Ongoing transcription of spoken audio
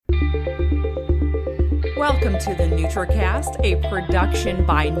Welcome to the NutraCast, a production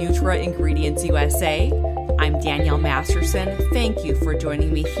by Nutra Ingredients USA. I'm Danielle Masterson. Thank you for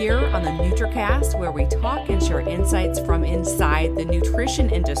joining me here on the NutraCast, where we talk and share insights from inside the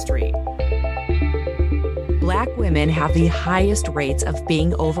nutrition industry. Black women have the highest rates of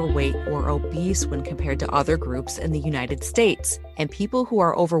being overweight or obese when compared to other groups in the United States. And people who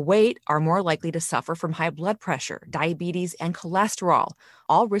are overweight are more likely to suffer from high blood pressure, diabetes, and cholesterol,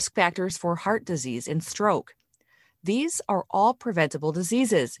 all risk factors for heart disease and stroke. These are all preventable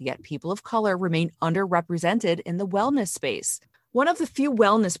diseases, yet people of color remain underrepresented in the wellness space. One of the few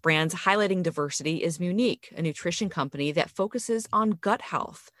wellness brands highlighting diversity is Munique, a nutrition company that focuses on gut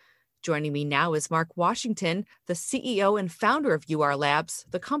health. Joining me now is Mark Washington, the CEO and founder of UR Labs,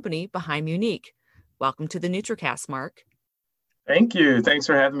 the company behind Munique. Welcome to the NutraCast, Mark. Thank you. Thanks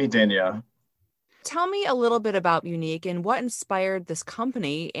for having me, Danielle. Tell me a little bit about Munique and what inspired this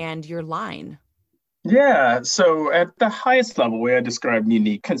company and your line. Yeah, so at the highest level, way I describe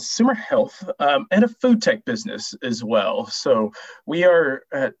Munique, consumer health and a food tech business as well. So we are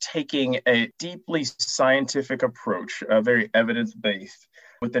taking a deeply scientific approach, very evidence-based,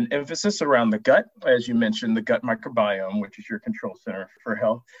 with an emphasis around the gut, as you mentioned, the gut microbiome, which is your control center for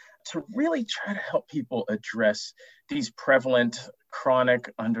health, to really try to help people address these prevalent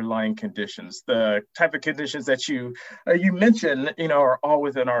chronic underlying conditions. The type of conditions that you mentioned, are all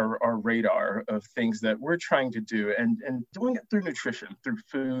within our radar of things that we're trying to do and doing it through nutrition, through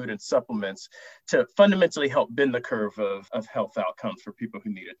food and supplements to fundamentally help bend the curve of health outcomes for people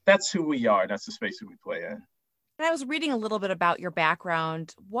who need it. That's who we are. That's the space that we play in. And I was reading a little bit about your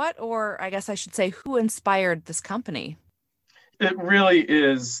background. Who inspired this company? It really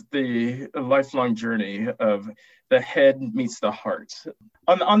is the lifelong journey of the head meets the heart.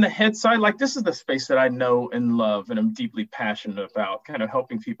 On the head side, this is the space that I know and love and I'm deeply passionate about, kind of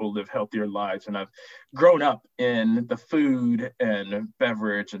helping people live healthier lives. And I've grown up in the food and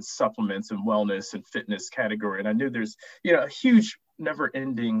beverage and supplements and wellness and fitness category. And I knew there's, a huge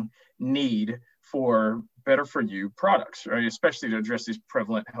never-ending need for better for you products, right? Especially to address these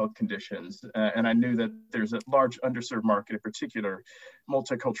prevalent health conditions. And I knew that there's a large underserved market, in particular,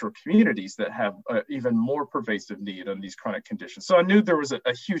 multicultural communities that have even more pervasive need on these chronic conditions. So I knew there was a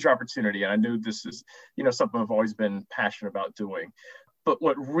huge opportunity, and I knew this is, something I've always been passionate about doing. But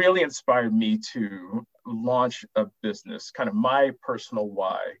what really inspired me to launch a business, kind of my personal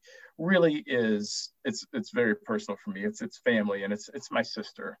why, really is, it's very personal for me. It's family, and it's my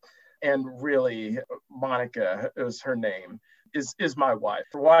sister. And really, Monica is her name, is my wife.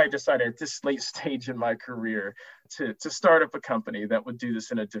 Why I decided at this late stage in my career to start up a company that would do this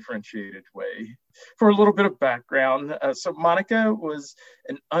in a differentiated way. For a little bit of background, so Monica was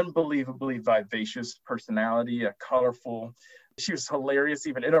an unbelievably vivacious personality, a colorful. She was hilarious,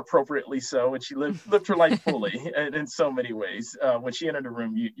 even inappropriately so, and she lived her life fully in so many ways. When she entered a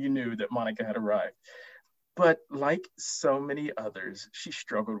room, you knew that Monica had arrived. But like so many others, she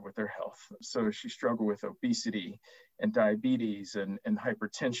struggled with her health. So she struggled with obesity and diabetes and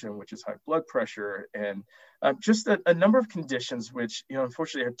hypertension, which is high blood pressure, and just a number of conditions which,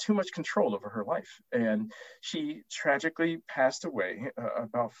 unfortunately had too much control over her life. And she tragically passed away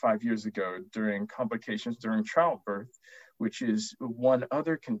about 5 years ago during complications during childbirth, which is one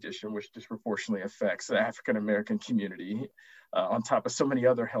other condition which disproportionately affects the African-American community on top of so many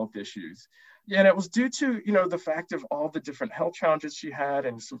other health issues. And it was due to, the fact of all the different health challenges she had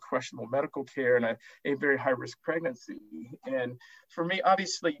and some questionable medical care and a very high-risk pregnancy. And for me,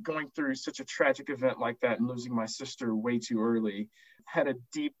 obviously, going through such a tragic event like that and losing my sister way too early had a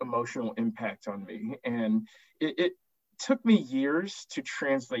deep emotional impact on me. And it took me years to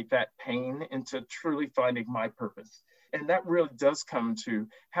translate that pain into truly finding my purpose. And that really does come to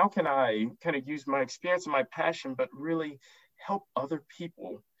how can I kind of use my experience and my passion, but really help other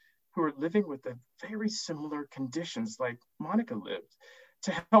people who are living with the very similar conditions like Monica lived,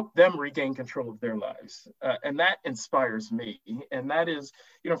 to help them regain control of their lives. And that inspires me. And that is,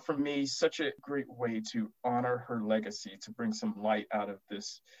 for me, such a great way to honor her legacy, to bring some light out of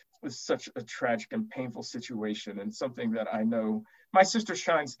this with such a tragic and painful situation, and something that I know my sister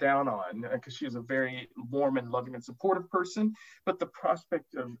shines down on because she is a very warm and loving and supportive person. But the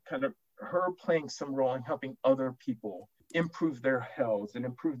prospect of kind of her playing some role in helping other people improve their health and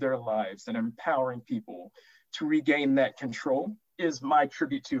improve their lives and empowering people to regain that control is my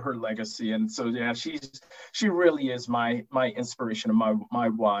tribute to her legacy. And so, yeah, she really is my inspiration and my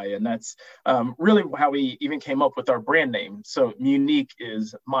why. And that's really how we even came up with our brand name. So Munique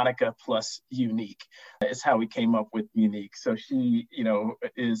is Monica plus unique. Is how we came up with Munique. So she,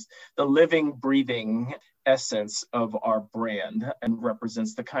 is the living, breathing essence of our brand and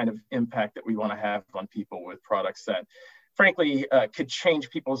represents the kind of impact that we want to have on people with products that frankly could change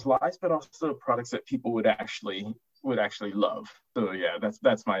people's lives, but also products that people would actually love. So yeah,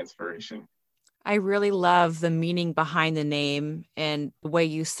 that's my inspiration. I really love the meaning behind the name and the way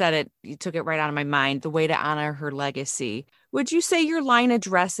you said it. You took it right out of my mind, the way to honor her legacy. Would you say your line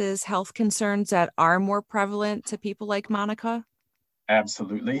addresses health concerns that are more prevalent to people like Monica?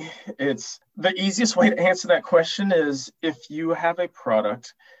 Absolutely. It's the easiest way to answer that question is if you have a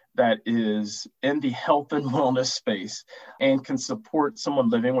product that is in the health and wellness space and can support someone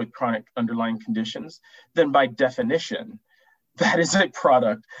living with chronic underlying conditions, then by definition, that is a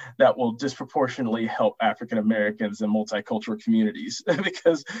product that will disproportionately help African Americans and multicultural communities.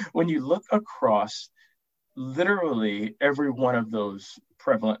 Because when you look across literally every one of those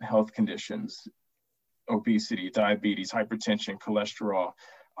prevalent health conditions, obesity, diabetes, hypertension, cholesterol,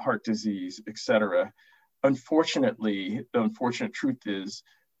 heart disease, etc., unfortunately, the unfortunate truth is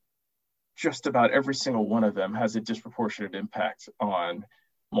just about every single one of them has a disproportionate impact on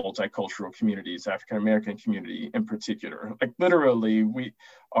multicultural communities, African American community in particular. Like literally, we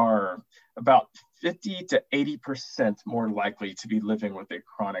are about 50 to 80% more likely to be living with a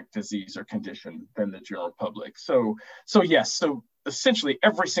chronic disease or condition than the general public. So yes, so essentially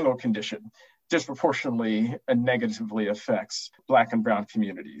every single condition disproportionately and negatively affects Black and Brown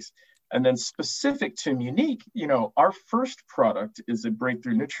communities. And then specific to Munique, our first product is a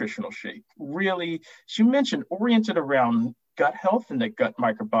breakthrough nutritional shake. Really, as you mentioned, oriented around gut health, and the gut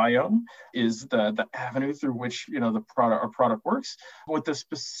microbiome is the avenue through which our product works, with a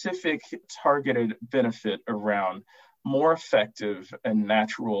specific targeted benefit around more effective and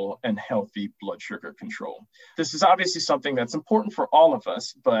natural and healthy blood sugar control. This is obviously something that's important for all of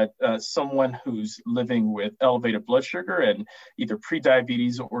us, but someone who's living with elevated blood sugar and either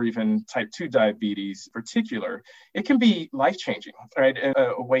prediabetes or even type 2 diabetes in particular, it can be life-changing, right?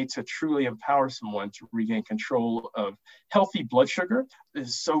 A way to truly empower someone to regain control of healthy blood sugar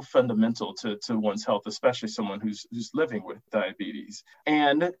is so fundamental to one's health, especially someone who's living with diabetes.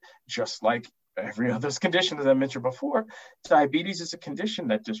 And just like every other condition, as I mentioned before, diabetes is a condition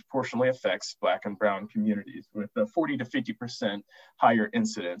that disproportionately affects Black and Brown communities with a 40 to 50% higher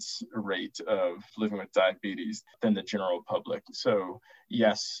incidence rate of living with diabetes than the general public. So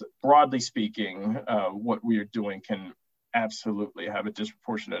yes, broadly speaking, what we are doing can absolutely have a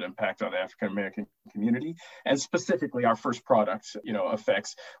disproportionate impact on the African American community. And specifically, our first product,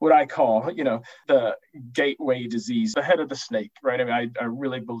 affects what I call, the gateway disease, the head of the snake, right? I mean, I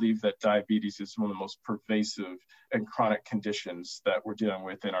really believe that diabetes is one of the most pervasive and chronic conditions that we're dealing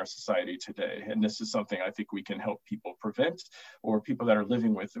with in our society today. And this is something I think we can help people prevent, or people that are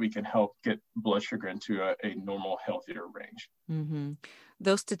living with, we can help get blood sugar into a normal, healthier range. Mm-hmm.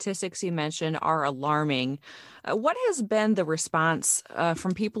 Those statistics you mentioned are alarming. What has been the response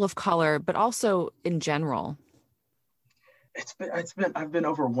from people of color, but also in general? I've been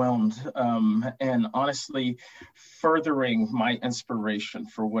overwhelmed, and honestly, furthering my inspiration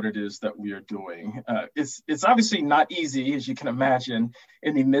for what it is that we are doing. It's obviously not easy, as you can imagine,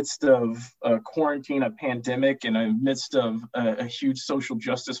 in the midst of a quarantine, a pandemic, in the midst of a huge social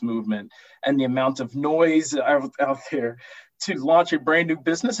justice movement, and the amount of noise out there to launch a brand new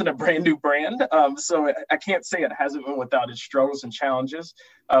business and a brand new brand. So I can't say it hasn't been without its struggles and challenges,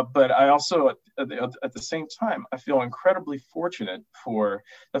 but I also, at the same time, I feel incredibly fortunate for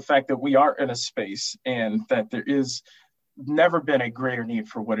the fact that we are in a space and that there is never been a greater need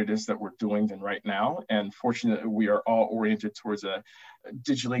for what it is that we're doing than right now. And fortunately, we are all oriented towards a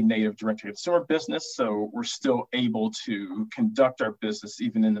digitally native direct-to-consumer business. So we're still able to conduct our business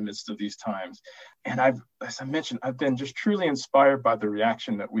even in the midst of these times. And as I mentioned, I've been just truly inspired by the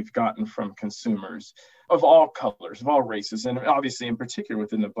reaction that we've gotten from consumers of all colors, of all races, and obviously in particular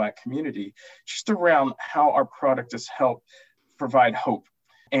within the Black community, just around how our product has helped provide hope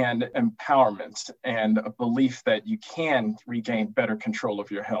and empowerment and a belief that you can regain better control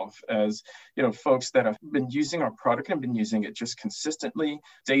of your health. As folks that have been using our product and been using it just consistently,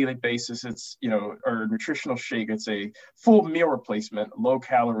 daily basis. It's our nutritional shake. It's a full meal replacement, low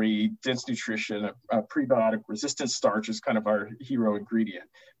calorie, dense nutrition, a prebiotic, resistant starch is kind of our hero ingredient.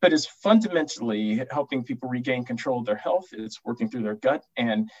 but is fundamentally helping people regain control of their health. It's working through their gut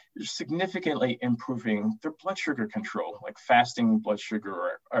and significantly improving their blood sugar control, like fasting blood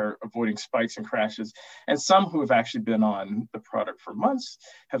sugar or avoiding spikes and crashes. And some who have actually been on the product for months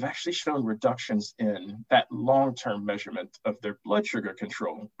have actually shown reductions in that long-term measurement of their blood sugar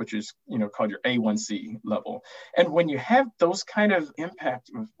control, which is, called your A1C level. And when you have those kind of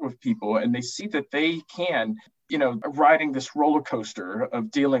impact with people and they see that they can, riding this roller coaster of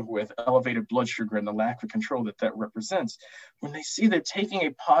dealing with elevated blood sugar and the lack of control that represents, when they see they're taking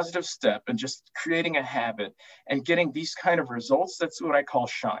a positive step and just creating a habit and getting these kind of results, that's what I call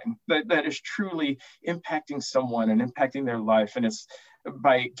shine. That is truly impacting someone and impacting their life. And it's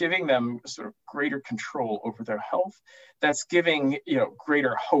by giving them sort of greater control over their health, that's giving,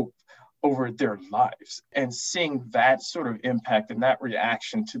 greater hope over their lives, and seeing that sort of impact and that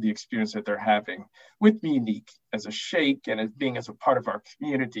reaction to the experience that they're having with Munique as a shake and as a part of our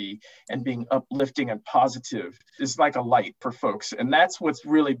community and being uplifting and positive is like a light for folks. And that's what's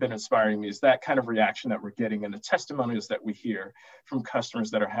really been inspiring me, is that kind of reaction that we're getting and the testimonials that we hear from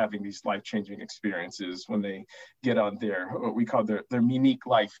customers that are having these life-changing experiences when they get on what we call their Munique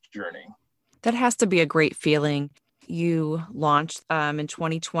life journey. That has to be a great feeling. You launched in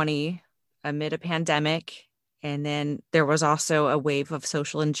 2020 amid a pandemic, and then there was also a wave of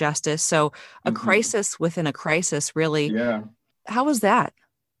social injustice. So a crisis within a crisis, really. Yeah. How was that?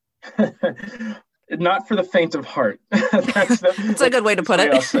 Not for the faint of heart. That's a good way to put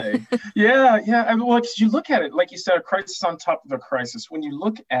it. I'll say. Yeah. I mean, well, you look at it, like you said, a crisis on top of a crisis. When you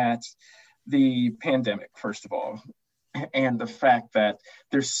look at the pandemic, first of all, and the fact that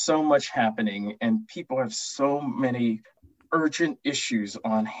there's so much happening and people have so many urgent issues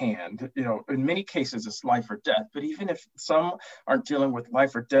on hand. In many cases, it's life or death. But even if some aren't dealing with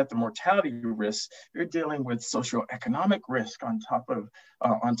life or death, the mortality risks, they're dealing with socioeconomic risk on top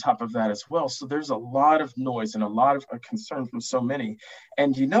of that as well. So there's a lot of noise and a lot of concern from so many.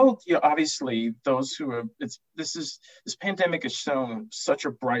 And obviously, those who have this pandemic has shown such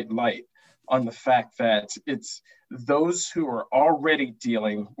a bright light on the fact that it's those who are already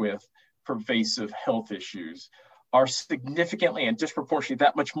dealing with pervasive health issues are significantly and disproportionately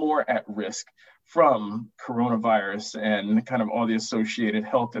that much more at risk from coronavirus and kind of all the associated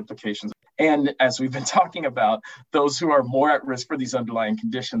health implications. And as we've been talking about, those who are more at risk for these underlying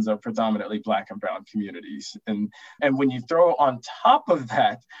conditions are predominantly Black and Brown communities. And when you throw on top of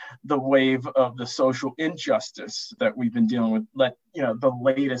that the wave of the social injustice that we've been dealing with, the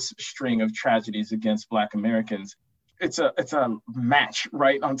latest string of tragedies against Black Americans, it's a match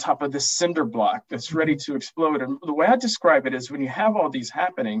right on top of this cinder block that's ready to explode. And the way I describe it is, when you have all these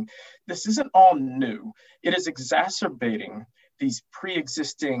happening, this isn't all new. It is exacerbating these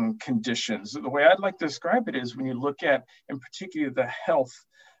pre-existing conditions. The way I'd like to describe it is, when you look at, in particular, the health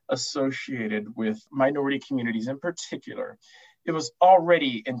associated with minority communities in particular, it was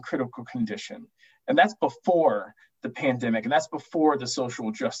already in critical condition. And that's before the pandemic, and that's before the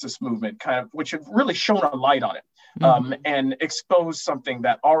social justice movement, which have really shone a light on it, and exposed something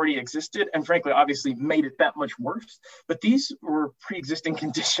that already existed, and frankly, obviously made it that much worse. But these were pre-existing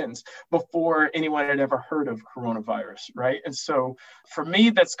conditions before anyone had ever heard of coronavirus, right? And so for me,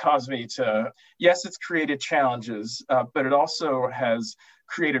 that's caused me to, yes, it's created challenges, but it also has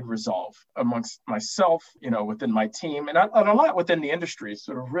created resolve amongst myself, within my team, and a lot within the industry,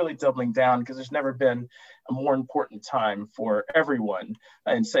 sort of really doubling down, because there's never been a more important time for everyone,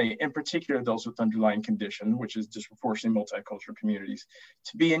 and say, in particular, those with underlying condition, which is disproportionately multicultural communities,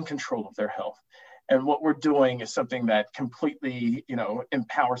 to be in control of their health. And what we're doing is something that completely,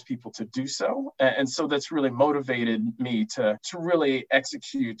 empowers people to do so. And so that's really motivated me to really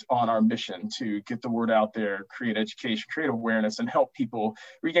execute on our mission to get the word out there, create education, create awareness, and help people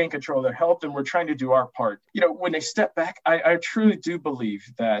regain control of their health. And we're trying to do our part. When they step back, I truly do believe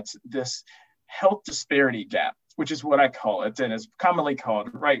that this health disparity gap, which is what I call it, and is commonly called,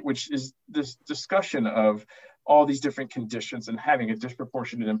 right, which is this discussion of all these different conditions and having a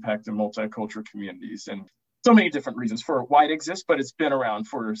disproportionate impact in multicultural communities, and so many different reasons for why it exists, but it's been around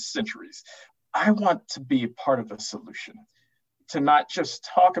for centuries. I want to be a part of the solution, to not just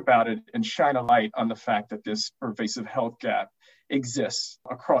talk about it and shine a light on the fact that this pervasive health gap exists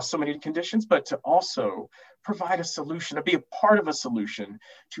across so many conditions, but to also provide a solution, to be a part of a solution,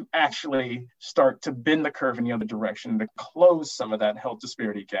 to actually start to bend the curve in the other direction, to close some of that health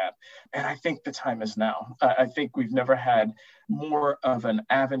disparity gap. And I think the time is now. I think we've never had more of an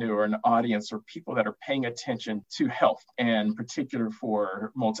avenue or an audience or people that are paying attention to health, and in particular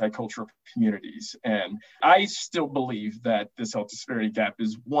for multicultural communities. And I still believe that this health disparity gap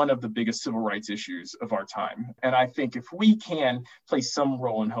is one of the biggest civil rights issues of our time. And I think if we can play some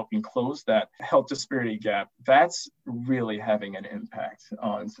role in helping close that health disparity gap, that's really having an impact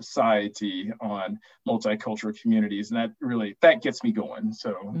on society, on multicultural communities. And that gets me going.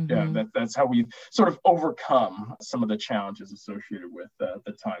 So yeah, that's how we've sort of overcome some of the challenges associated with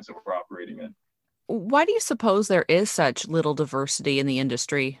the times that we're operating in. Why do you suppose there is such little diversity in the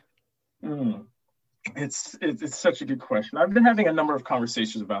industry? It's such a good question. I've been having a number of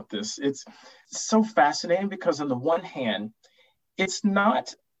conversations about this. It's so fascinating because on the one hand, it's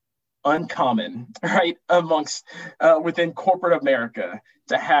not uncommon, right, amongst within corporate America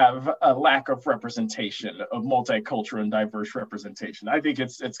to have a lack of representation of multicultural and diverse representation. I think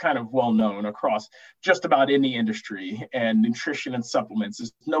it's kind of well known across just about any industry, and nutrition and supplements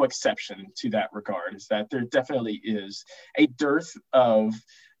is no exception to that regard, is that there definitely is a dearth of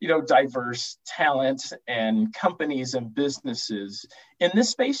diverse talent and companies and businesses in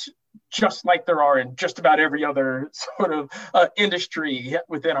this space, just like there are in just about every other sort of industry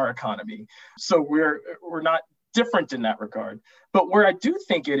within our economy. So we're not different in that regard. But where I do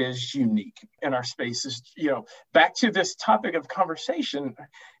think it is unique in our space is, back to this topic of conversation,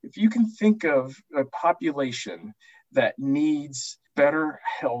 if you can think of a population that needs better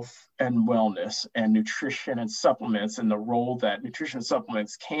health and wellness and nutrition and supplements, and the role that nutrition and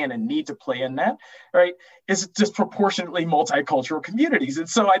supplements can and need to play in that, right, is disproportionately multicultural communities. And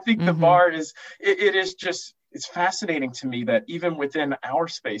so I think the bar is, it's fascinating to me that even within our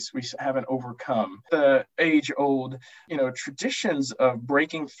space, we haven't overcome the age-old, traditions of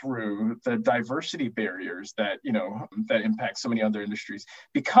breaking through the diversity barriers that, that impact so many other industries,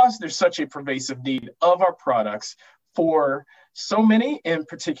 because there's such a pervasive need of our products for so many, in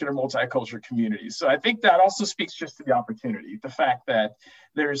particular, multicultural communities. So I think that also speaks just to the opportunity, the fact that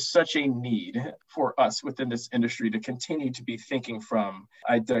there's such a need for us within this industry to continue to be thinking from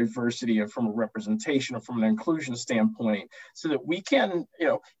a diversity and from a representation or from an inclusion standpoint, so that we can,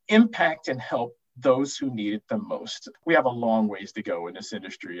 impact and help those who need it the most. We have a long ways to go in this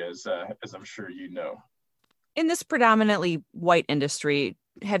industry, as I'm sure you know. In this predominantly white industry,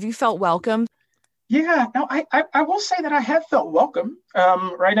 have you felt welcome? Yeah, no, I will say that I have felt welcome,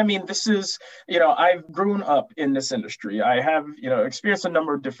 right? I mean, this is, I've grown up in this industry. I have, experienced a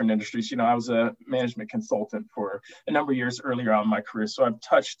number of different industries. I was a management consultant for a number of years earlier on in my career. So I've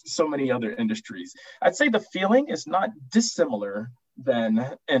touched so many other industries. I'd say the feeling is not dissimilar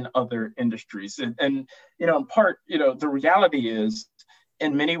than in other industries. And in part, the reality is,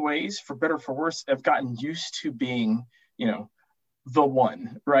 in many ways, for better or for worse, I've gotten used to being, the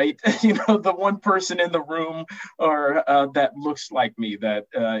one, right? The one person in the room or that looks like me, that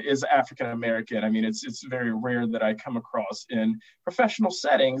is African American. I mean, it's very rare that I come across in professional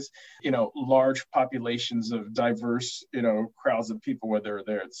settings, large populations of diverse, crowds of people, whether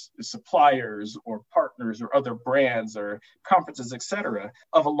it's suppliers or partners or other brands or conferences, et cetera,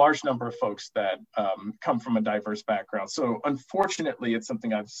 of a large number of folks that come from a diverse background. So unfortunately, it's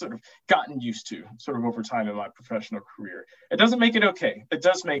something I've sort of gotten used to sort of over time in my professional career. It doesn't make it okay. It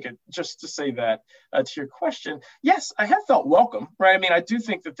does make it, just to say that to your question, yes, I have felt welcome, right? I mean, I do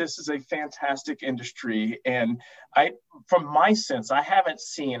think that this is a fantastic industry. And from my sense, I haven't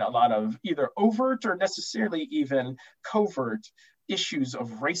seen a lot of either overt or necessarily even covert issues of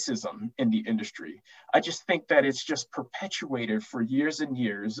racism in the industry. I just think that it's just perpetuated for years and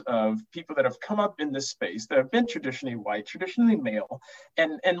years of people that have come up in this space that have been traditionally white, traditionally male.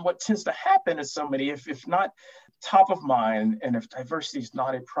 And what tends to happen is somebody, if not top of mind, and if diversity is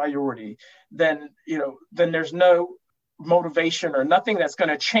not a priority, then there's no motivation or nothing that's going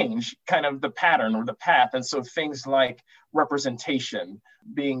to change kind of the pattern or the path. And so things like representation,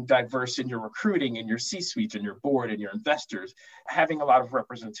 being diverse in your recruiting, in your C-suite, in your board, and your investors, having a lot of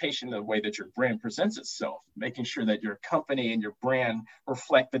representation in the way that your brand presents itself, making sure that your company and your brand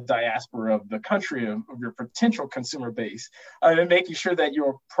reflect the diaspora of the country, of your potential consumer base, and making sure that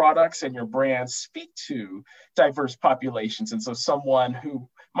your products and your brands speak to diverse populations. And so someone who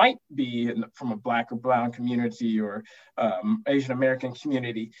might be from a Black or brown community or Asian American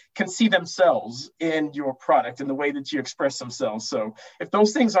community can see themselves in your product and the way that you express themselves. So if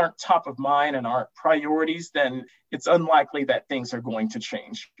those things aren't top of mind and aren't priorities, then it's unlikely that things are going to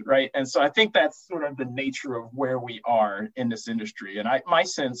change, right? And so I think that's sort of the nature of where we are in this industry. And my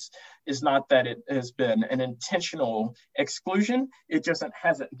sense, is not that it has been an intentional exclusion, it just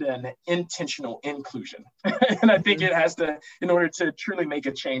hasn't been intentional inclusion. And I think it has to, in order to truly make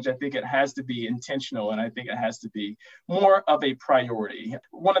a change, I think it has to be intentional, and I think it has to be more of a priority.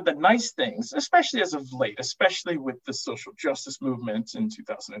 One of the nice things, especially as of late, especially with the social justice movement in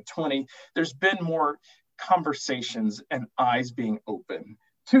 2020, there's been more conversations and eyes being open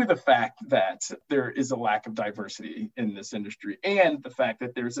to the fact that there is a lack of diversity in this industry, and the fact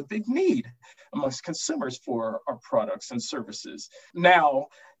that there's a big need amongst consumers for our products and services. Now,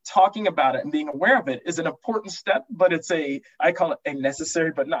 talking about it and being aware of it is an important step, but I call it a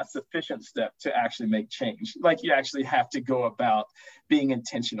necessary but not sufficient step to actually make change. Like, you actually have to go about being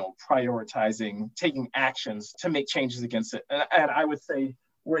intentional, prioritizing, taking actions to make changes against it. And I would say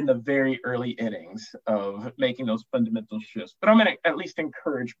we're in the very early innings of making those fundamental shifts. But I'm at least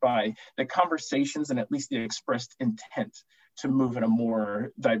encouraged by the conversations and at least the expressed intent to move in a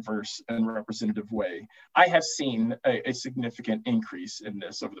more diverse and representative way. I have seen a significant increase in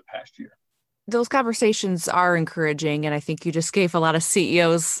this over the past year. Those conversations are encouraging, and I think you just gave a lot of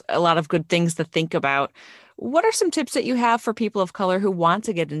CEOs a lot of good things to think about. What are some tips that you have for people of color who want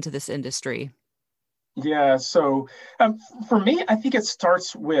to get into this industry? Yeah, so for me, I think it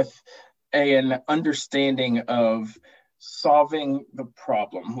starts with an understanding of solving the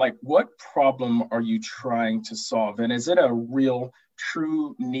problem. Like, what problem are you trying to solve? And is it a real,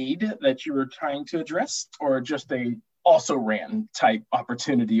 true need that you are trying to address, or just a also ran type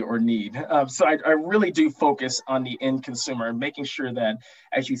opportunity or need? So I really do focus on the end consumer and making sure that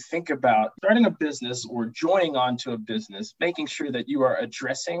as you think about starting a business or joining onto a business, making sure that you are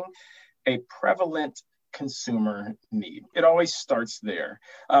addressing a prevalent consumer need. It always starts there.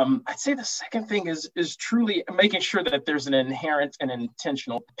 I'd say the second thing is truly making sure that there's an inherent and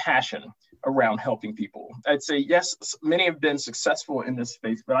intentional passion around helping people. I'd say, yes, many have been successful in this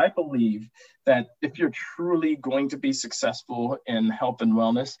space, but I believe that if you're truly going to be successful in health and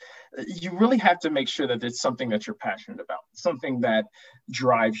wellness, you really have to make sure that it's something that you're passionate about, something that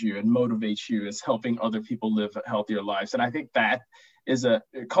drives you and motivates you, is helping other people live healthier lives. And I think that is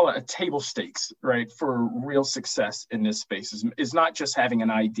call it a table stakes, right, for real success in this space is not just having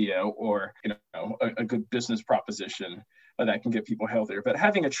an idea or a good business proposition that can get people healthier, but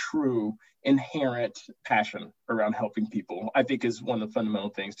having a true inherent passion around helping people, I think, is one of the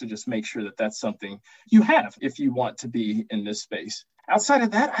fundamental things to just make sure that that's something you have if you want to be in this space. Outside of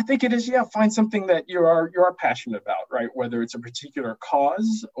that, I think it is, find something that you are passionate about, right? Whether it's a particular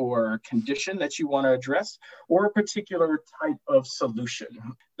cause or condition that you want to address, or a particular type of solution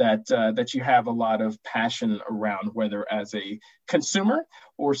that you have a lot of passion around, whether as a consumer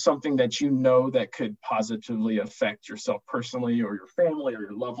or something that you know that could positively affect yourself personally or your family or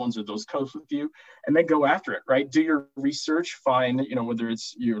your loved ones or those close with you, and then go after it, right? Do your research, find, whether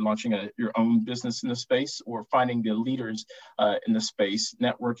it's you're launching your own business in the space or finding the leaders in the space,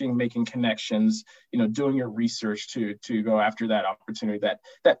 networking, making connections, doing your research to go after that opportunity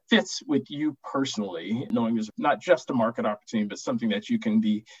that fits with you personally, knowing there's not just a market opportunity, but something that you can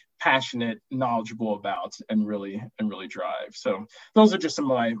be passionate, knowledgeable about, and really drive. So those are just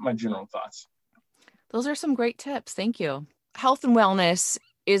some of my general thoughts. Those are some great tips. Thank you. Health and wellness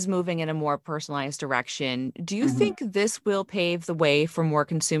is moving in a more personalized direction. Do you think this will pave the way for more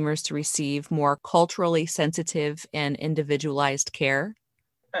consumers to receive more culturally sensitive and individualized care?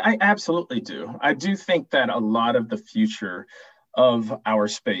 I absolutely do. I do think that a lot of the future of our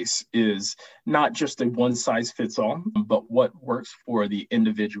space is not just a one size fits all, but what works for the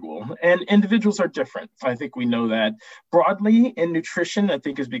individual. And individuals are different. I think we know that broadly in nutrition, I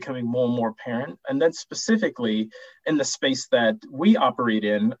think is becoming more and more apparent. And then specifically in the space that we operate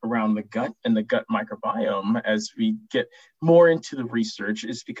in around the gut and the gut microbiome, as we get more into the research,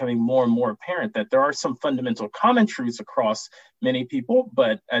 is becoming more and more apparent that there are some fundamental common truths across many people.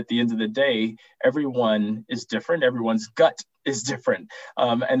 But at the end of the day, everyone is different. Everyone's gut is different.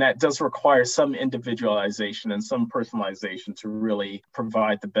 And that does require some individualization and some personalization to really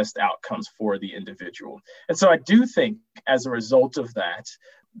provide the best outcomes for the individual. And so I do think as a result of that,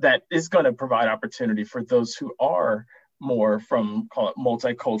 that is going to provide opportunity for those who are more from, call it,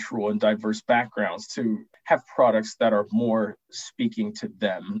 multicultural and diverse backgrounds to have products that are more speaking to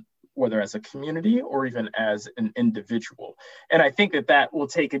them, whether as a community or even as an individual. And I think that will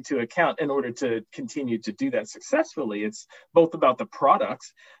take into account in order to continue to do that successfully. It's both about the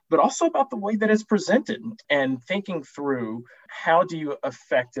products, but also about the way that it's presented and thinking through how do you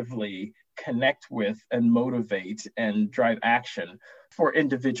effectively connect with and motivate and drive action for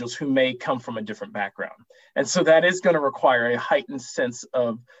individuals who may come from a different background. And so that is going to require a heightened sense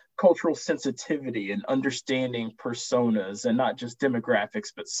of cultural sensitivity and understanding personas, and not just demographics,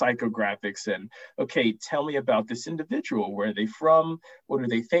 but psychographics. And okay, tell me about this individual. Where are they from? What do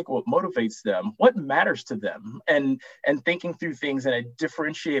they think? What motivates them? What matters to them? And thinking through things in a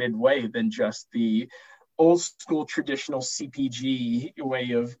differentiated way than just the old school traditional CPG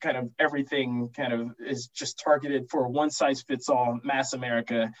way of kind of everything kind of is just targeted for one size fits all mass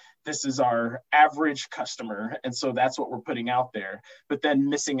America. This is our average customer. And so that's what we're putting out there, but then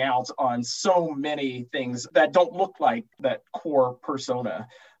missing out on so many things that don't look like that core persona.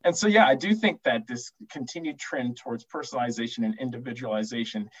 And so, yeah, I do think that this continued trend towards personalization and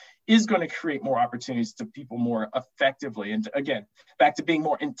individualization is going to create more opportunities to people more effectively. And again, back to being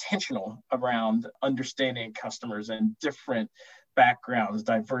more intentional around understanding customers and different backgrounds,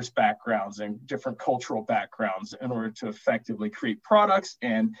 diverse backgrounds, and different cultural backgrounds in order to effectively create products,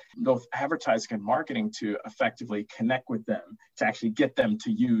 and both advertising and marketing to effectively connect with them, to actually get them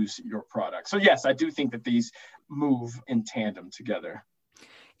to use your product. So yes, I do think that these move in tandem together.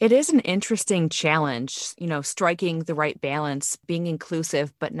 It is an interesting challenge, striking the right balance, being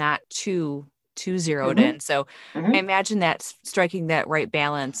inclusive, but not too zeroed in. So I imagine that striking that right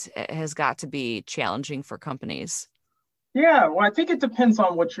balance has got to be challenging for companies. Yeah, well, I think it depends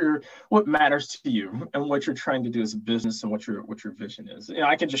on what matters to you and what you're trying to do as a business and what your vision is.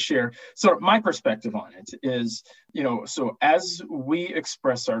 I can just share. So my perspective on it is, so as we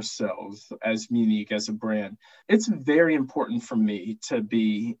express ourselves as Munique, as a brand, it's very important for me to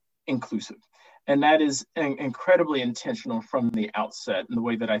be inclusive. And that is incredibly intentional from the outset in the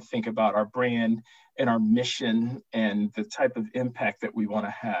way that I think about our brand and our mission and the type of impact that we want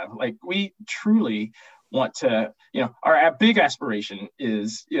to have. Like, we truly want to, our big aspiration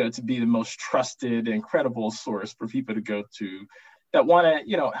is, to be the most trusted and credible source for people to go to that want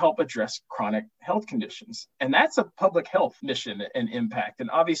to, help address chronic health conditions. And that's a public health mission and impact.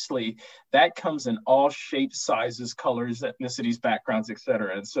 And obviously that comes in all shapes, sizes, colors, ethnicities, backgrounds, et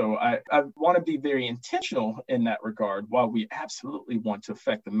cetera. And so I want to be very intentional in that regard. While we absolutely want to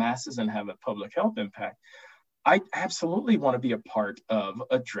affect the masses and have a public health impact, I absolutely want to be a part of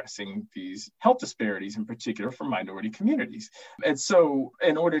addressing these health disparities, in particular for minority communities. And so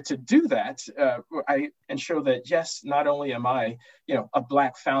in order to do that, and show that, yes, not only am I, a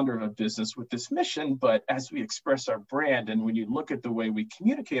Black founder of a business with this mission, but as we express our brand and when you look at the way we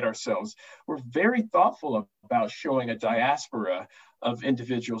communicate ourselves, we're very thoughtful about showing a diaspora of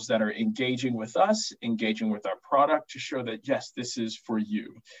individuals that are engaging with us, engaging with our product, to show that, yes, this is for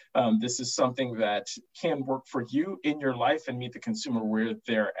you. This is something that can work for you in your life and meet the consumer where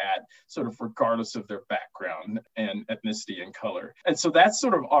they're at, sort of regardless of their background and ethnicity and color. And so that's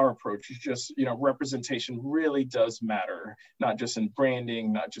sort of our approach. Is just, representation really does matter, not just in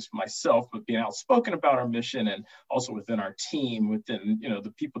branding, not just myself, but being outspoken about our mission, and also within our team, within,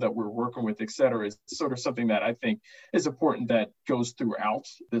 the people that we're working with, et cetera, is sort of something that I think is important, that goes throughout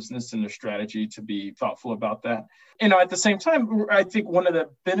business and their strategy, to be thoughtful about that. At the same time, I think one of the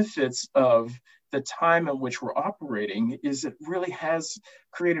benefits of the time in which we're operating is it really has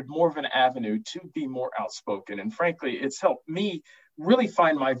created more of an avenue to be more outspoken. And frankly, it's helped me really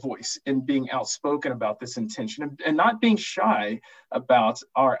find my voice in being outspoken about this intention, and not being shy about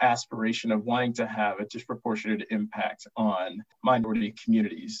our aspiration of wanting to have a disproportionate impact on minority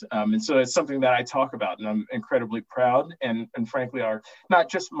communities. And so it's something that I talk about, and I'm incredibly proud. And frankly, not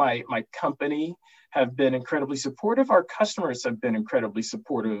just my company have been incredibly supportive, our customers have been incredibly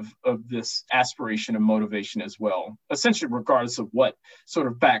supportive of this aspiration and motivation as well, essentially regardless of what sort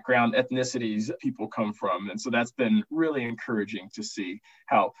of background, ethnicities people come from. And so that's been really encouraging to see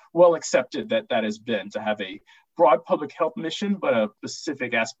how well accepted that has been, to have a broad public health mission, but a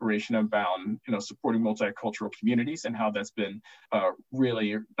specific aspiration about, supporting multicultural communities, and how that's been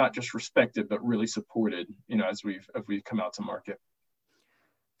really not just respected, but really supported, as we've come out to market.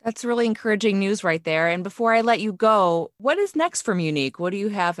 That's really encouraging news right there. And before I let you go, what is next for Munique? What do you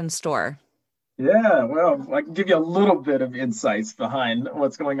have in store? Yeah, well, I can give you a little bit of insights behind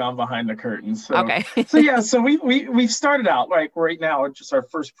what's going on behind the curtains. Okay. So we've started out, like, right now, just our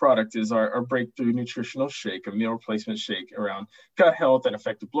first product is our breakthrough nutritional shake, a meal replacement shake around gut health and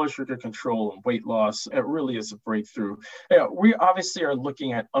effective blood sugar control and weight loss. It really is a breakthrough. We obviously are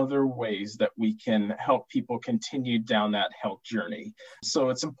looking at other ways that we can help people continue down that health journey. So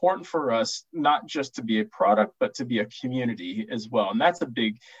it's important for us not just to be a product, but to be a community as well. And that's a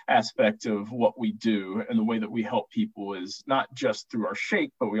big aspect of what what we do and the way that we help people is not just through our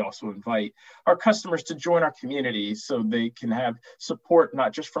shake, but we also invite our customers to join our community so they can have support,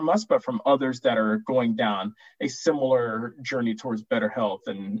 not just from us, but from others that are going down a similar journey towards better health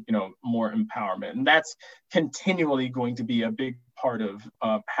and, more empowerment. And that's continually going to be a big part of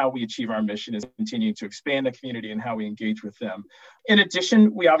how we achieve our mission, is continuing to expand the community and how we engage with them. In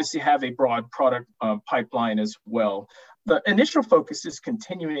addition, we obviously have a broad product pipeline as well. The initial focus is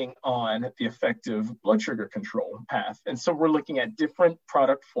continuing on the effective blood sugar control path. And so we're looking at different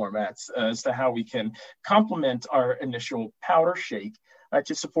product formats as to how we can complement our initial powder shake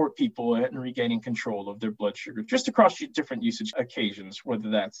to support people in regaining control of their blood sugar, just across different usage occasions, whether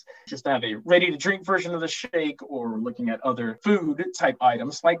that's just to have a ready-to-drink version of the shake, or looking at other food-type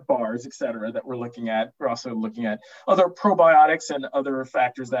items like bars, et cetera, that we're looking at. We're also looking at other probiotics and other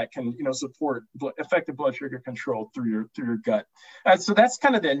factors that can, support effective blood sugar control through your gut. So that's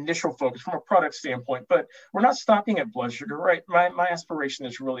kind of the initial focus from a product standpoint, but we're not stopping at blood sugar, right? My aspiration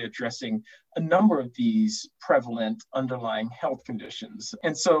is really addressing a number of these prevalent underlying health conditions.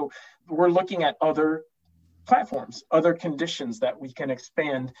 And so we're looking at other platforms, other conditions that we can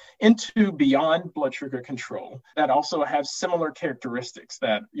expand into beyond blood sugar control that also have similar characteristics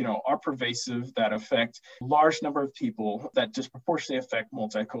that, are pervasive, that affect a large number of people, that disproportionately affect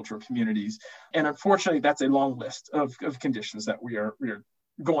multicultural communities. And unfortunately, that's a long list of conditions that we are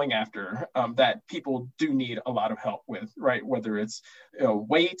going after that people do need a lot of help with, right? Whether it's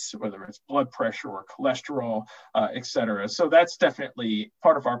weight, whether it's blood pressure or cholesterol, et cetera. So that's definitely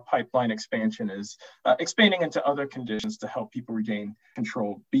part of our pipeline expansion, is expanding into other conditions to help people regain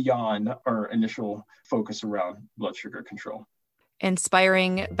control beyond our initial focus around blood sugar control.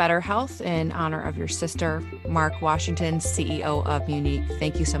 Inspiring better health in honor of your sister, Mark Washington, CEO of Muni.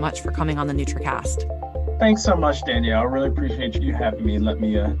 Thank you so much for coming on the NutraCast. Thanks so much, Danielle. I really appreciate you having me and let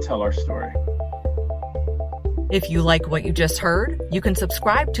me tell our story. If you like what you just heard, you can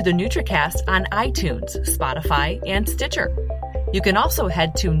subscribe to the NutraCast on iTunes, Spotify, and Stitcher. You can also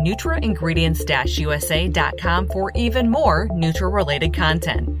head to nutraingredients-usa.com for even more Nutra-related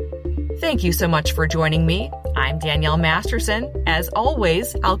content. Thank you so much for joining me. I'm Danielle Masterson. As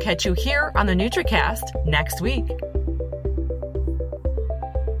always, I'll catch you here on the NutraCast next week.